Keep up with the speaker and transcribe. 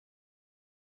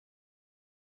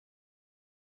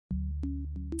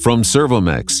From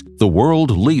SERVOMEX, the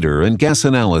world leader in gas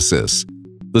analysis,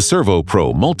 the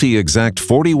SERVOPRO MultiExact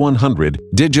 4100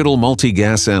 Digital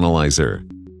Multi-Gas Analyzer.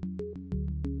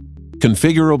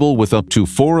 Configurable with up to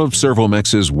 4 of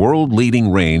SERVOMEX's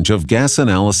world-leading range of gas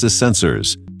analysis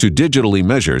sensors to digitally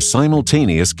measure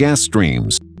simultaneous gas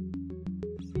streams,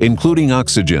 including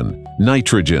oxygen,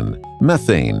 nitrogen,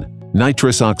 methane,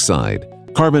 nitrous oxide,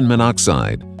 carbon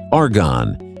monoxide,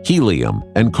 argon, helium,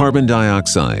 and carbon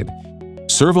dioxide.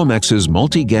 SERVOMEX's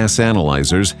multi-gas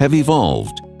analyzers have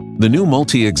evolved. The new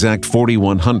MultiExact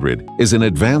 4100 is an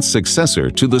advanced successor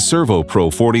to the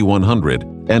SERVOPRO 4100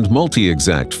 and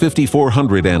MultiExact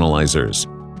 5400 analyzers,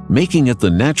 making it the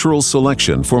natural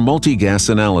selection for multi-gas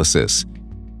analysis.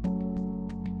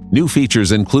 New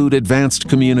features include advanced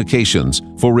communications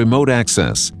for remote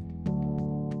access,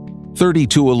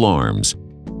 32 alarms,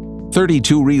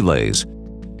 32 relays,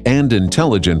 and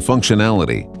intelligent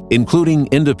functionality, including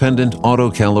independent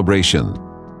auto-calibration.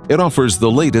 It offers the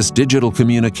latest digital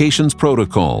communications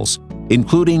protocols,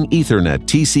 including Ethernet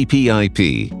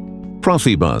TCP/IP,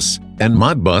 Profibus, and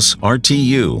Modbus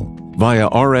RTU via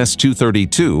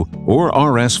RS-232 or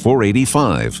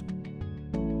RS-485.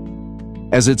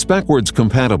 As it's backwards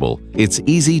compatible, it's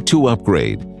easy to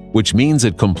upgrade, which means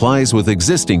it complies with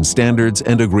existing standards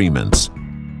and agreements.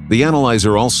 The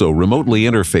analyzer also remotely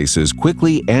interfaces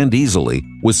quickly and easily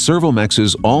with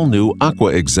SERVOMEX's all-new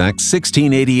AquaExact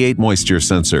 1688 moisture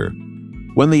sensor.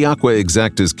 When the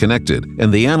AquaExact is connected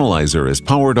and the analyzer is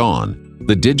powered on,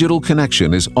 the digital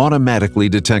connection is automatically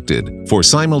detected for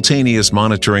simultaneous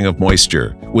monitoring of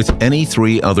moisture with any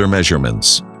 3 other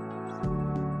measurements,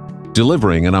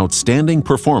 delivering an outstanding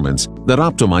performance that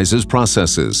optimizes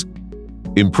processes,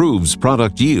 improves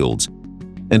product yields,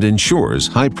 and ensures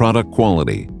high product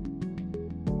quality.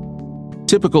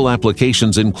 Typical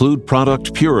applications include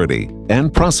product purity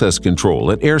and process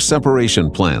control at air separation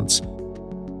plants,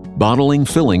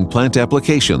 bottling-filling plant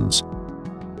applications,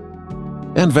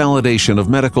 and validation of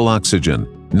medical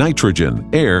oxygen, nitrogen,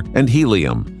 air, and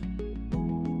helium.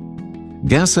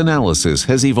 Gas analysis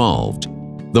has evolved.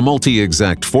 The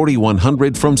MultiExact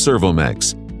 4100 from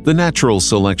SERVOMEX, the natural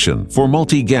selection for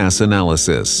multi-gas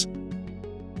analysis.